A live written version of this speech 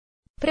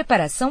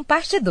Preparação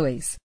parte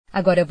 2.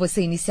 Agora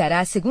você iniciará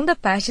a segunda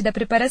parte da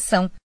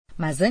preparação.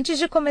 Mas antes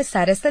de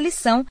começar esta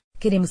lição,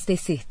 queremos ter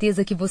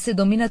certeza que você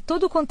domina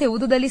todo o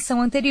conteúdo da lição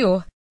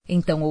anterior.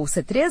 Então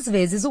ouça 3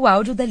 vezes o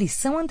áudio da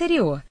lição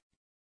anterior.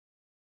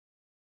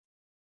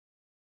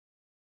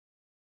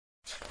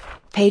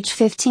 Page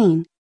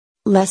 15.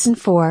 Lesson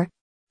 4.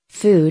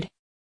 Food.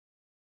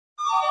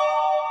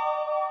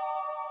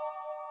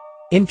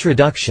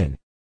 Introduction.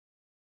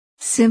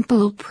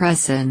 Simple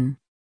present.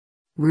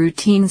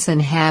 Routines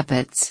and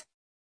habits.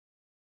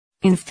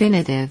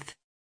 Infinitive.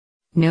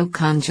 No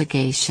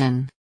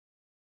conjugation.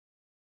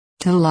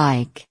 To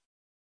like.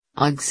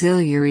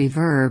 Auxiliary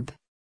verb.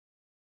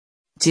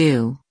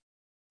 Do.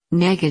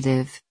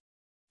 Negative.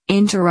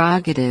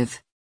 Interrogative.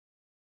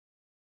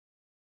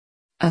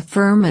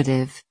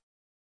 Affirmative.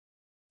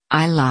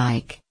 I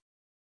like.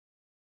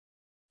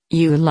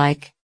 You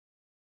like.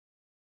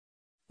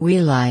 We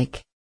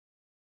like.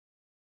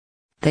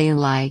 They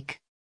like.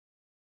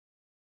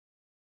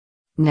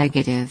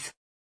 Negative.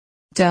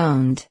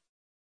 Don't.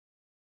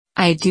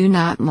 I do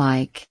not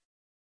like.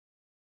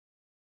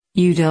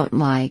 You don't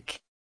like.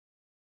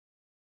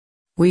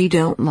 We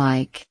don't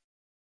like.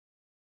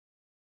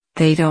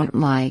 They don't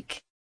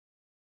like.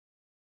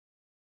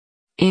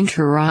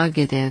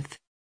 Interrogative.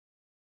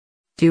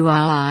 Do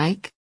I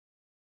like?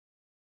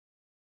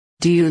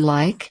 Do you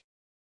like?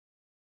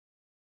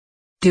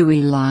 Do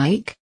we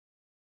like?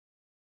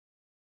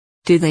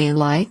 Do they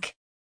like?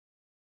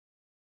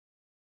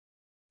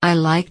 I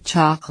like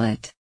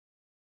chocolate.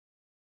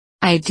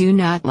 I do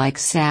not like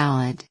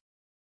salad.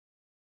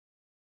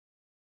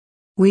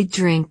 We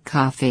drink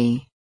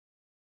coffee.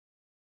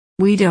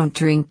 We don't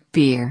drink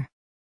beer.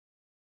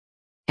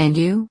 And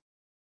you?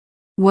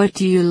 What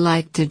do you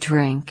like to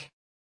drink?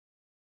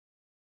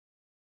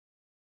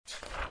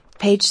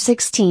 Page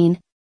 16.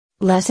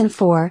 Lesson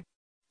 4.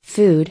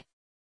 Food.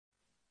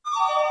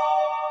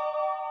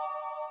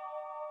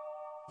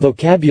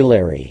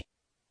 Vocabulary.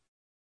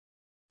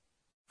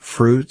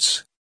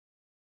 Fruits,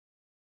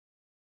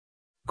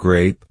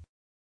 grape,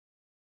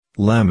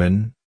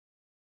 lemon,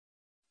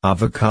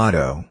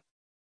 avocado,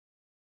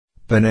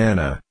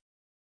 banana,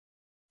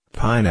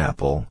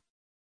 pineapple,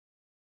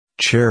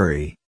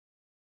 cherry,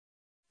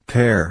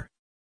 pear,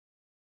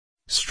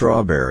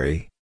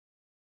 strawberry,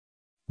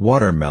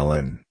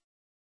 watermelon,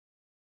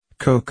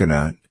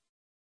 coconut,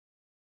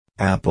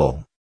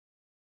 apple,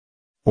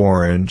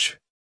 orange.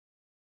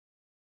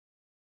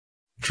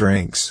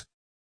 Drinks: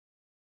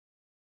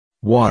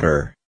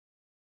 water,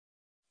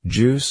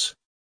 juice,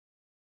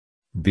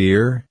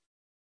 beer,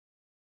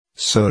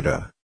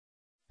 soda,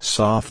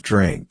 soft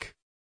drink,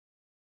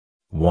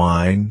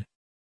 wine,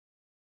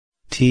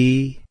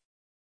 tea.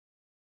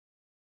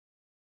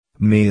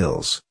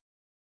 Meals: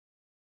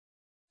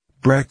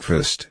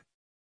 breakfast,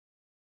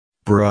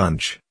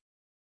 brunch,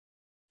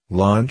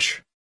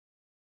 lunch,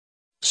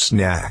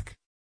 snack,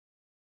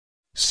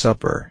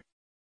 supper,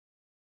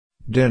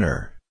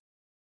 dinner,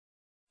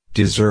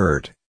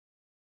 dessert,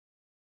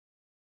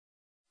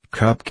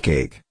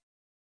 cupcake,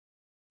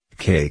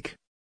 cake,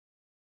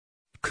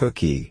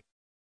 cookie,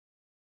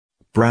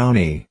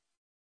 brownie.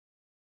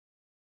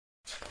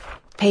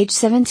 Page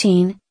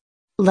 17.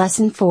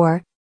 Lesson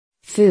 4.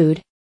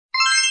 Food.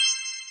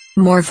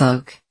 More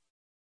voc.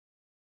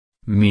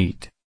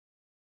 Meat,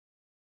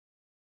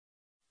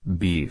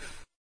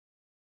 beef,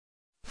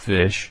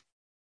 fish,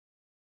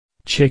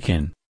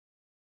 chicken,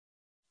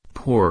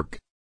 pork,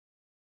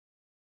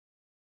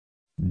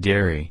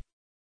 dairy,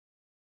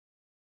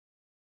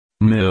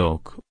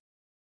 milk,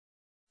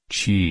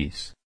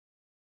 cheese,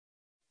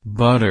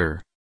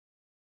 butter,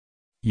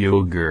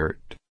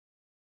 yogurt.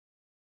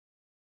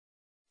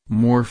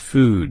 More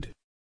food: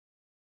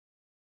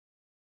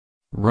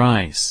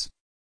 rice,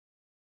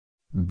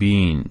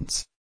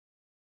 beans,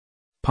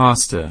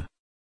 pasta,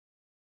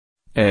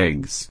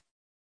 eggs,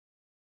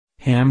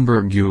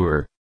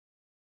 hamburger,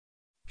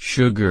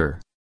 sugar,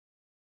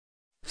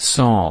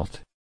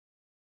 salt,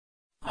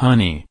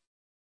 honey,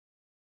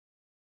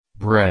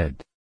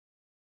 bread,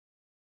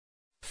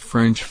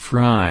 French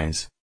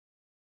fries,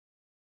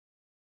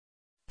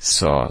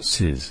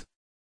 sauces,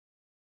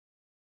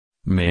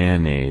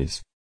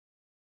 mayonnaise,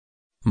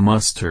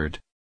 mustard,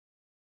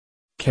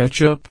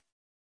 ketchup,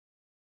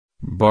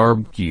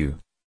 barbecue.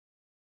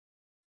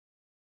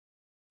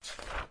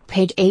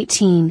 Page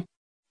 18.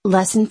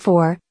 Lesson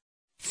 4.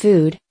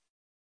 Food.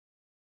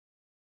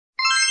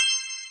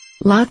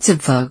 Lots of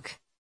voc.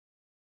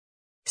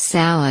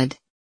 Salad,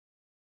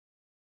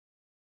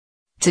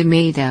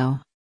 tomato,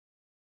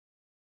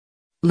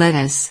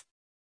 lettuce,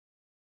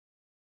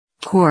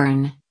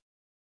 corn,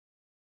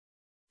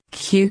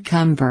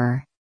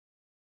 cucumber,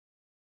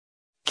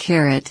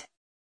 carrot,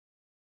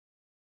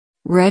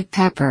 red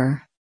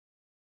pepper,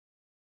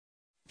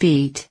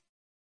 beet,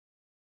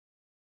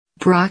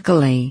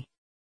 broccoli,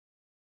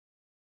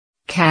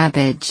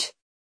 cabbage,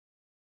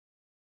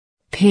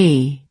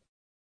 pea,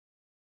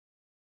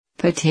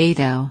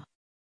 potato,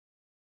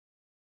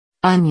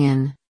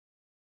 onion,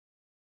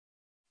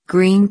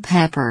 green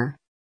pepper,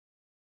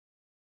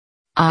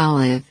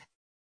 olive,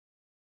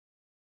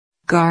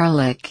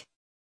 Garlic.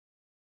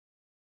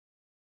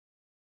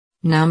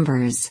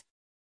 Numbers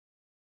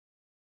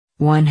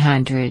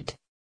 100,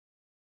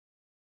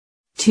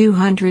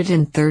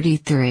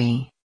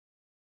 233,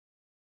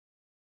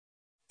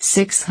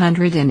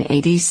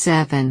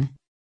 687,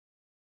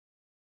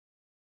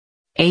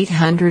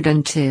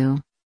 802.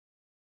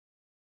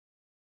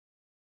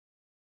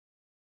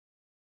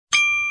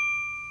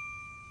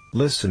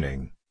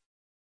 Listening.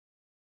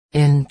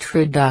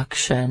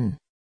 Introduction.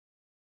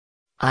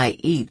 I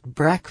eat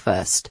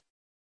breakfast.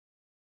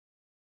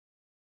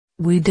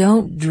 We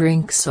don't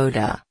drink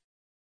soda.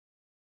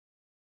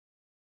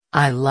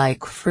 I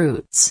like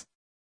fruits.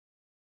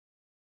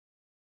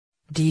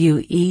 Do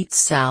you eat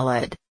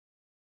salad?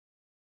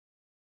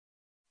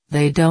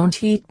 They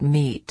don't eat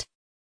meat.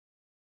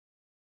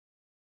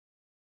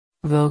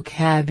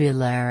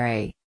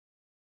 Vocabulary.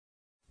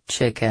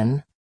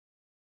 Chicken.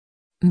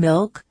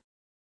 Milk.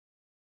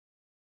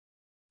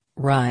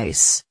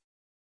 Rice.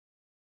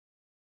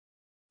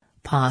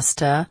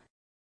 Pasta.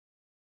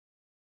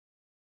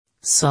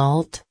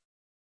 Salt.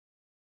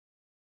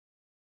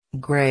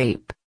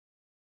 Grape.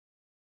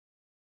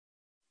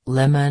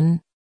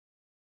 Lemon.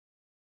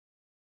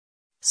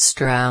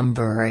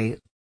 Strawberry.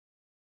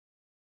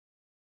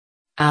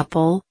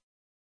 Apple.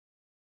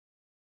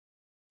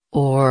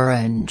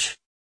 Orange.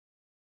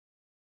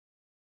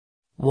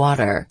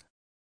 Water.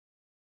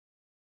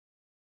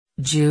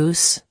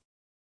 Juice.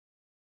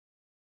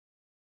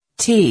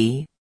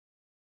 Tea.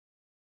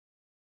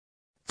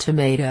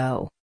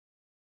 Tomato.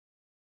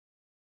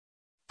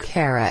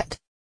 Carrot.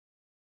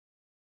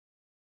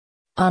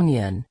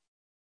 Onion.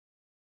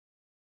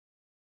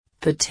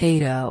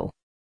 Potato.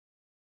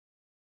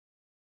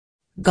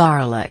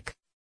 Garlic.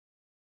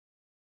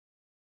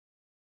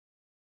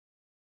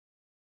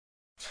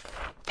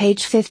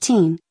 Page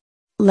 15.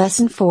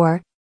 Lesson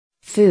 4.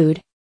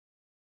 Food.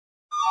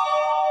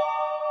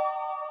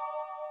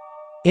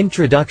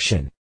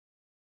 Introduction.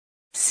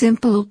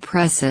 Simple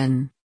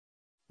present.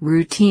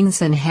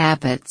 Routines and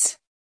habits.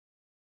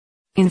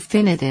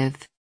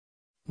 Infinitive.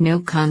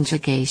 No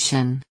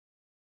conjugation.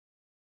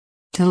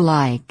 To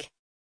like.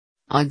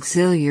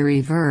 Auxiliary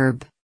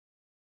verb.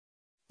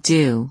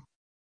 Do.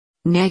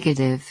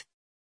 Negative.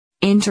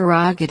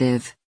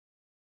 Interrogative.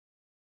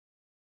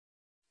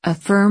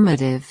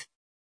 Affirmative.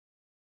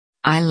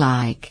 I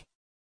like.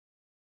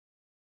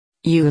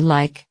 You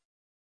like.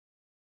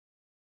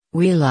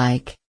 We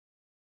like.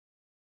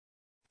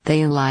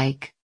 They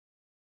like.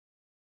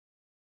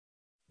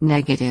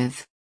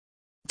 Negative.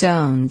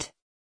 Don't.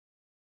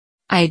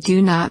 I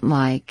do not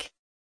like.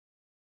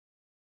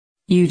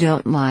 You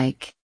don't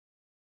like.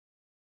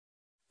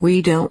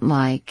 We don't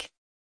like.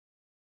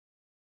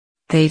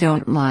 They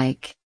don't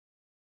like.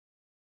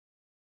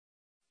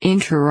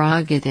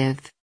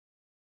 Interrogative.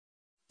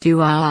 Do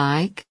I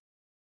like?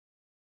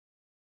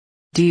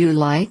 Do you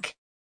like?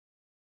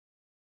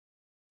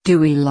 Do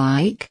we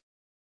like?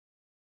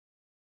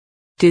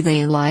 Do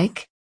they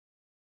like?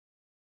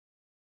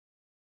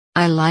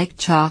 I like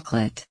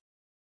chocolate.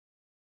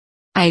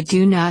 I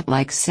do not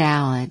like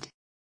salad.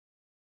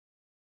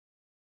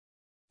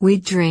 We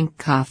drink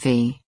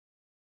coffee.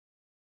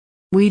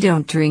 We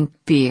don't drink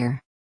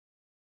beer.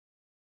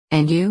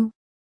 And you?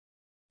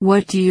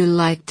 What do you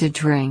like to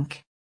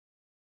drink?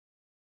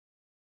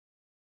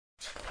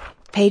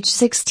 Page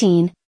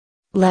 16.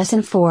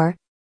 Lesson 4.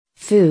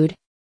 Food.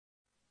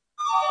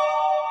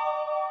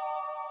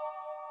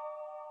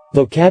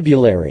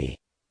 Vocabulary.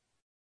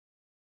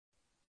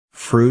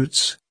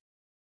 Fruits.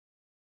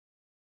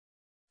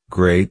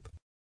 Grape.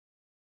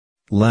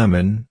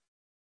 Lemon.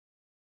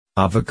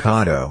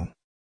 Avocado.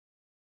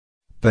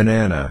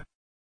 Banana.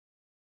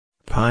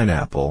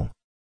 Pineapple.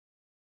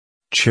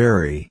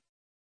 Cherry.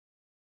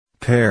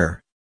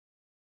 Pear.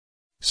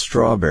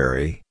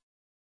 Strawberry.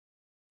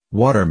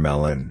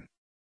 Watermelon.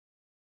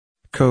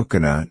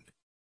 Coconut.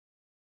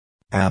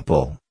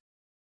 Apple.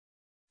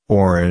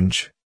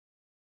 Orange.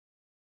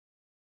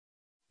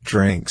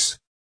 Drinks.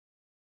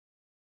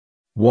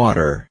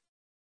 Water.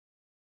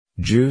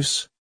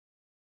 Juice.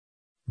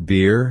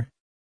 Beer.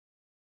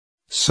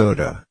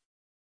 Soda.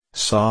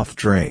 Soft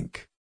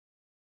drink.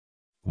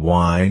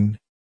 Wine.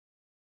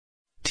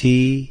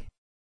 Tea.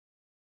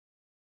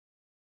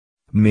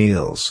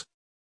 Meals.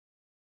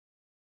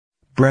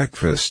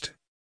 Breakfast.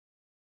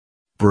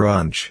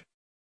 Brunch.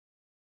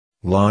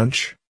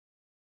 Lunch.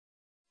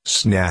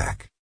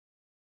 Snack.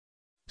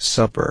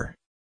 Supper.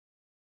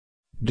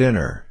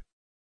 Dinner.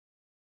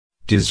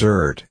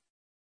 Dessert.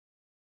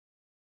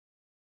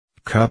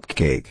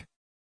 Cupcake.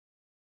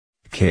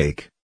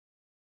 Cake.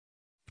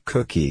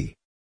 Cookie.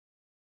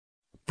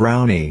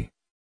 Brownie.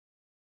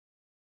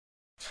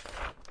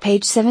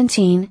 Page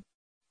 17.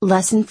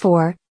 Lesson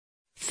 4.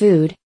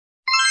 Food.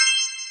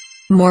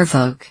 More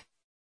voc.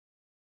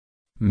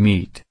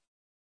 Meat.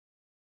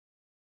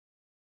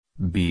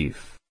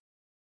 Beef.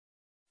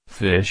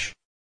 Fish.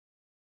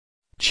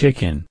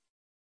 Chicken.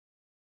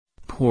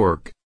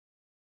 Pork.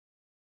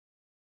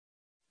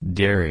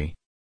 Dairy.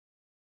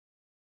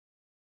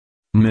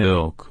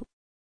 Milk.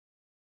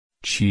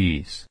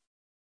 Cheese.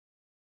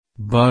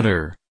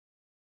 Butter.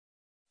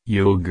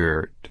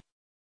 Yogurt.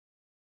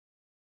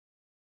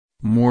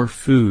 More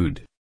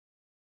food.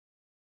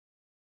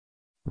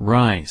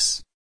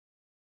 Rice.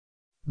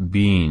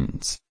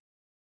 Beans.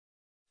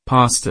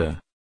 Pasta.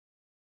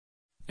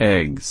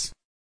 Eggs.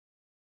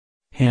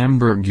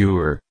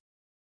 Hamburger.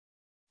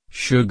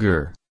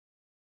 Sugar.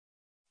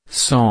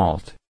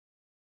 Salt.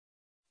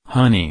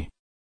 Honey.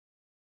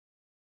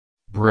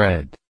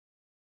 Bread.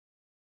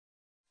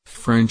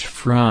 French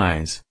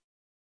fries.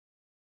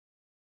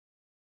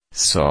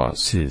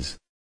 Sauces.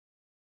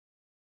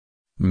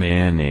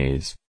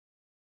 Mayonnaise.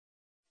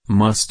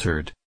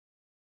 Mustard.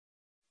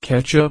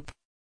 Ketchup.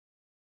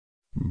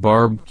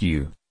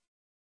 Barbecue.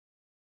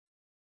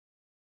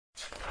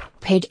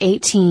 Page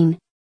 18.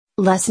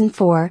 Lesson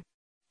 4.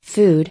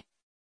 Food.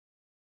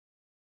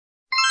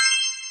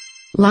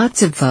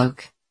 Lots of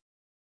folk.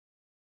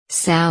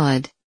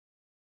 Salad.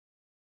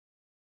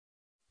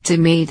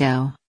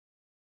 Tomato.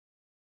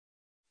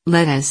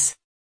 Lettuce.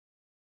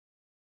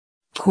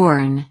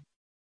 Corn.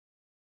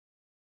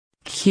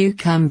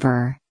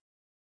 Cucumber.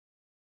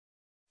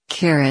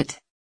 Carrot.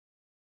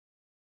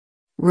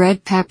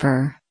 Red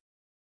pepper.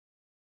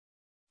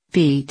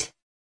 Beet.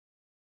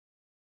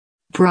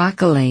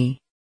 Broccoli.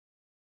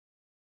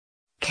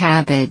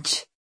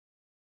 Cabbage.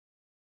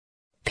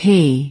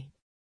 Pea.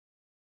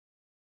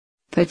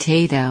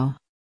 Potato.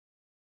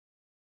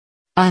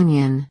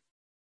 Onion.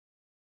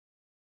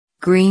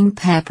 Green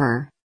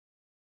pepper.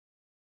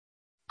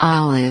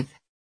 Olive.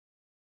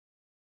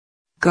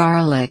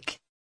 Garlic.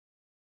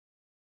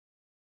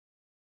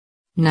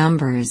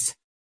 Numbers.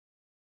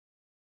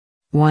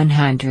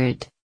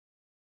 100.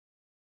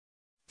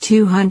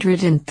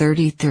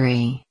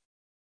 233.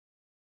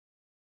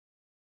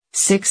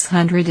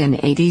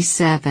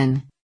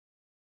 687.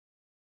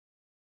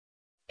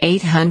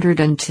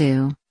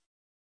 802.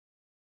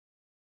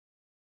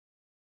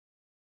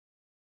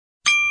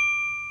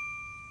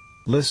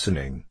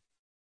 Listening.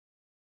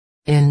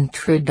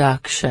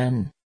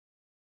 Introduction.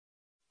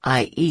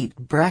 I eat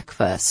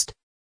breakfast.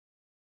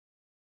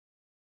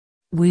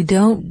 We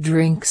don't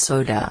drink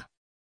soda.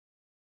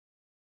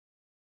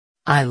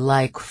 I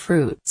like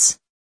fruits.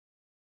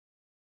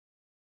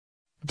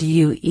 Do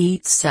you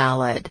eat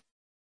salad?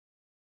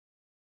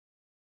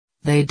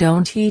 They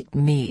don't eat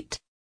meat.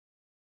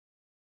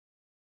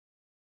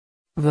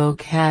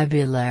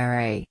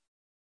 Vocabulary.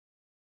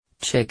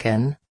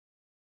 Chicken.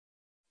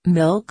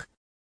 Milk.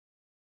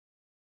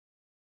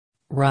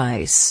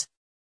 Rice.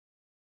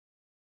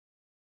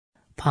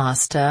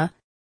 Pasta.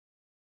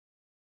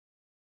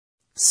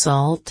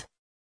 Salt.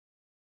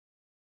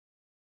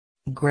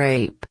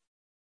 Grape.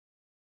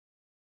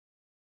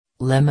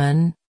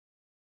 Lemon.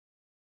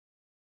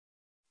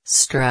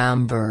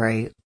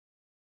 Strawberry.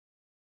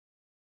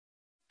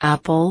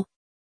 Apple.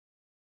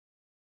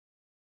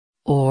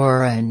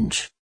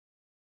 Orange.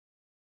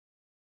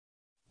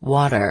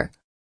 Water.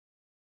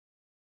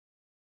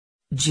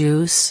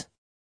 Juice.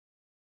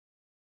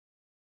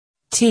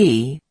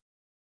 Tea.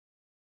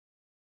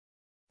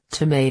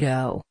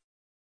 Tomato.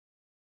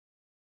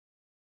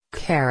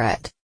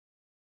 Carrot.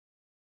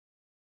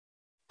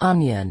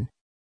 Onion.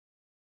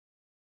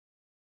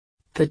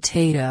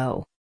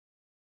 Potato.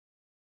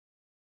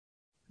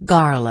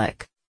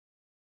 Garlic.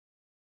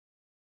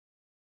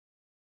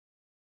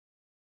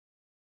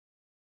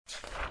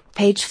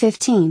 Page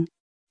 15.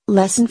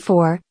 Lesson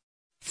 4.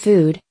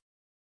 Food.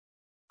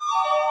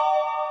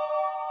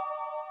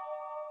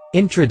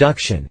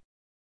 Introduction.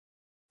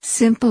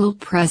 Simple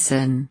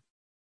present.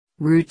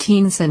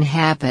 Routines and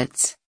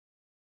habits.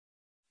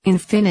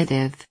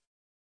 Infinitive.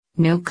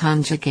 No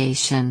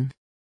conjugation.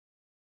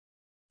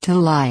 To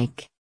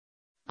like.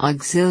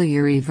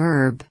 Auxiliary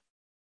verb.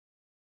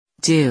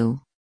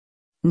 Do.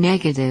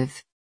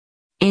 Negative.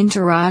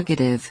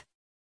 Interrogative.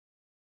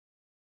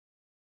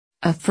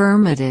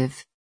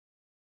 Affirmative.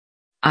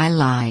 I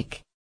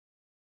like.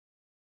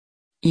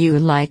 You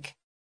like.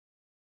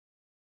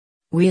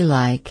 We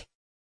like.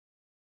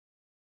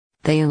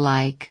 They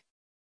like.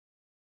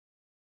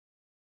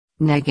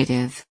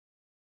 Negative.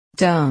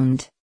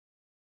 Don't.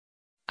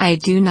 I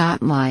do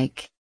not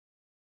like.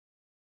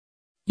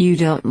 You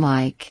don't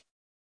like.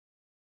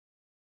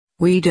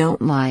 We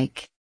don't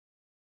like.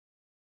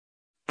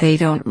 They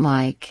don't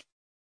like.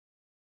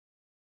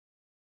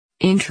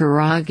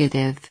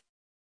 Interrogative.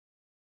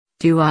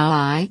 Do I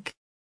like?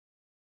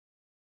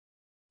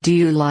 Do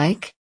you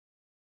like?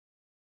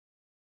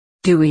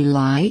 Do we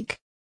like?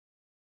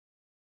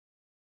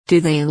 Do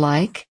they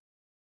like?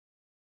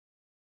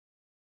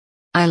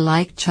 I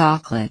like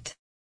chocolate.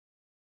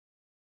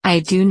 I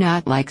do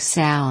not like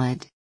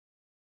salad.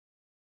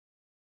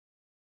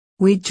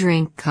 We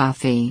drink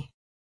coffee.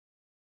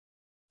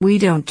 We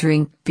don't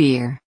drink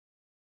beer.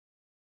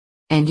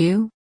 And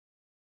you?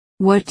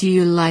 What do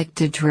you like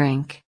to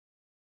drink?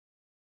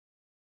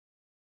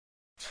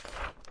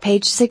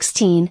 Page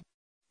 16.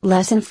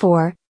 Lesson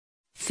 4.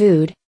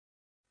 Food.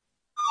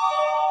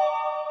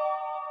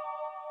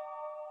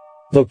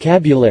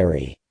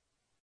 Vocabulary.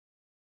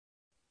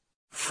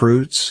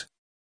 Fruits.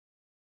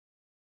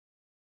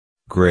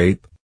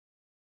 Grape.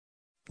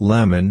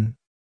 Lemon.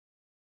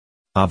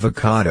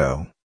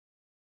 avocado,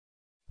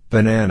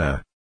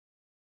 banana,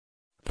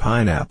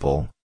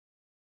 pineapple,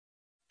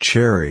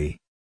 cherry,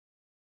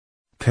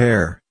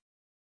 pear,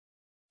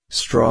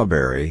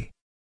 strawberry,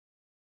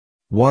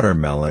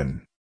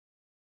 watermelon,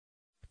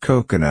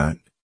 coconut,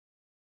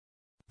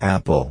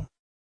 apple,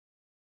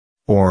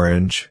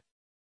 orange.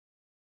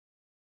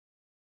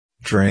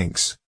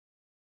 Drinks: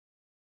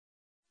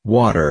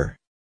 water,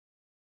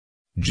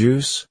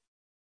 juice,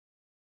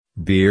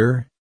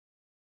 beer,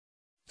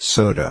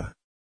 soda,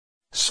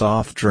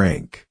 soft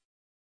drink,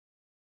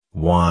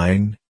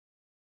 wine,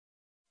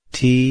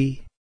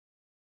 tea.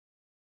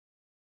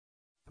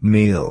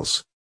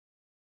 Meals: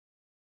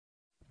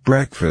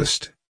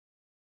 breakfast,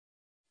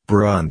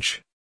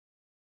 brunch,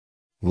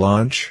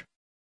 lunch,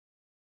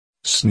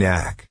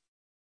 snack,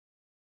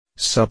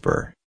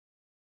 supper,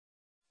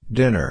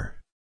 dinner,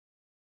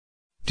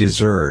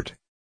 dessert.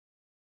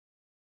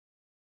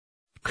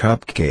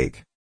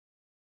 Cupcake,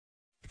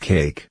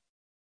 cake,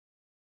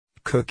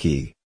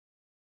 cookie,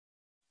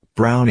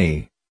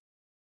 brownie.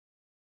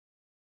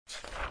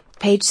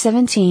 Page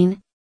 17.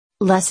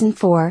 Lesson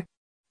 4.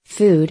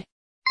 Food.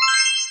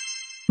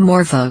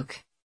 More folk.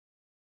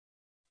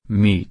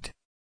 Meat,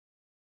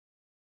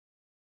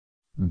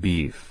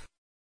 beef,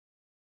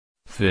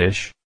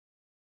 fish,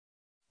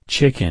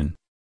 chicken,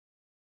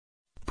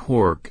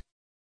 pork,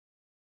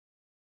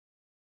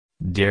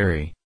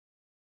 dairy,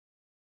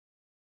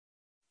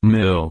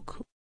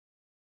 milk,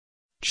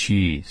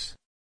 cheese,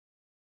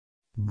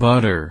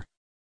 butter,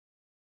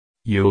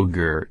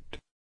 yogurt.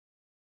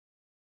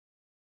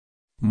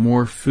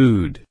 More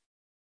food: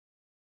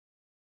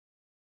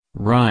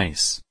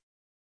 rice,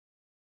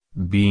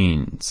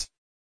 beans,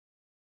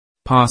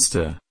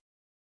 pasta,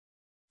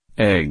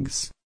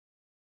 eggs,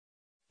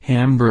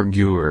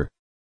 hamburger,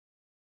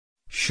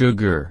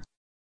 sugar,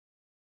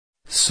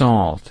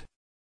 salt,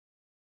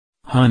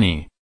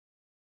 honey,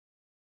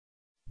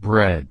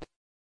 bread,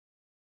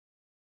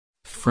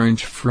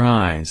 French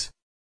fries,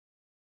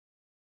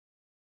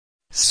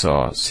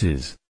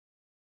 sauces,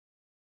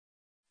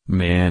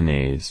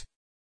 mayonnaise,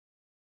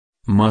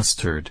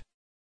 mustard,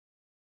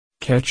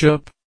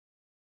 ketchup,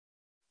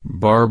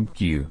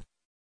 barbecue.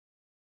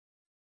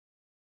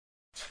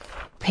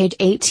 Page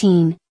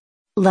 18.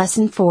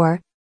 Lesson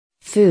 4.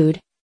 Food.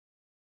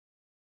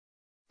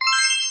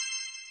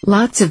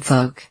 Lots of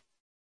folk.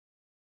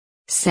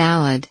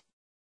 Salad,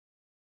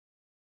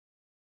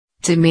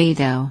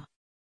 tomato,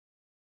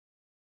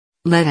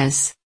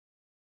 lettuce,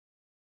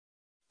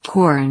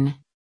 corn,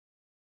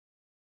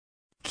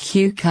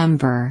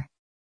 cucumber,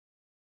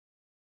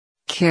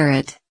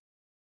 carrot,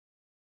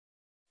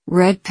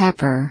 red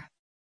pepper,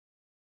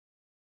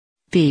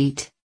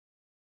 beet,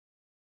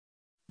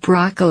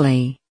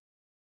 broccoli,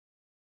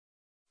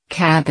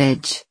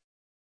 cabbage,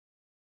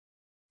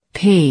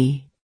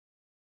 pea,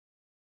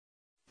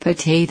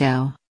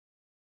 potato,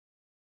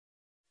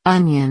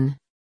 onion,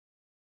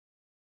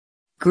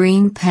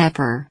 green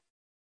pepper,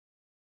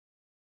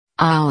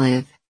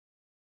 olive,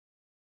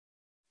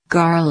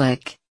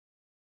 garlic.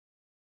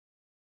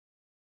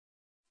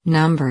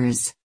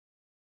 Numbers: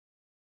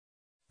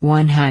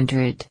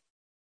 100,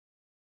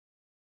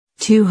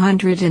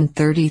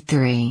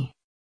 233,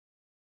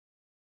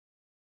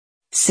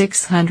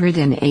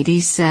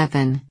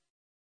 687,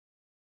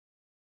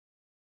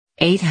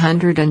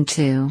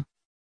 802.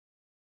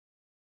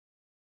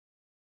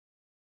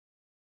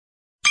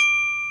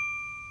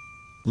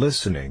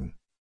 Listening.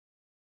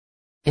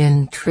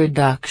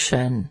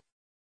 Introduction.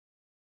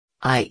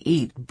 I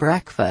eat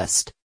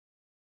breakfast.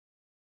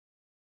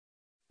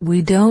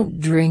 We don't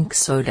drink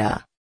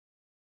soda.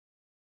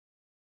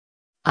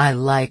 I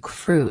like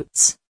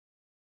fruits.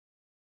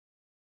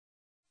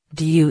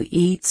 Do you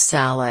eat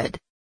salad?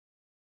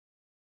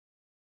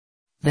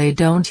 They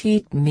don't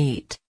eat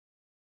meat.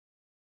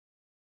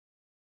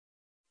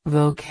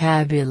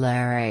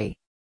 Vocabulary: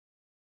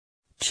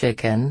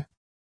 chicken,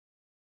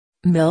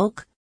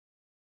 milk,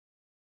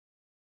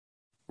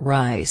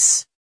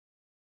 rice,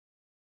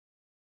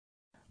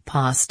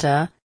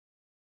 pasta,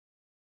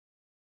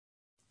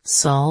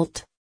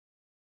 salt,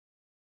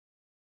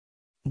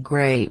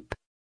 grape,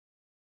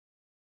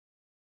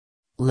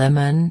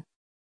 lemon,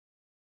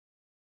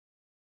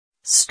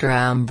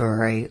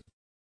 strawberry,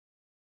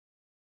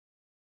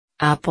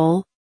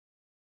 apple,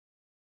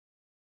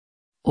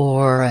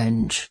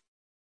 orange,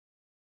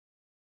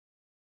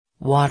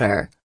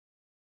 water,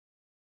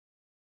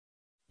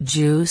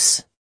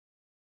 juice,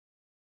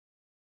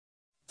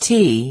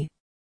 tea,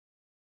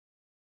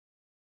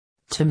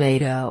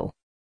 tomato,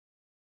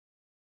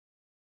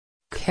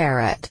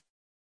 carrot,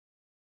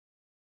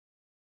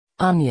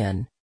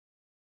 onion,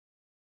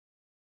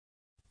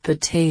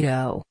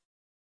 potato,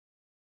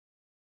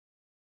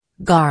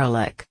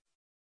 garlic.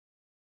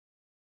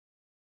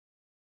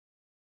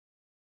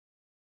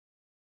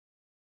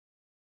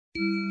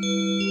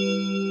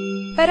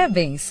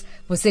 Parabéns!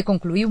 Você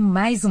concluiu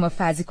mais uma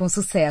fase com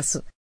sucesso.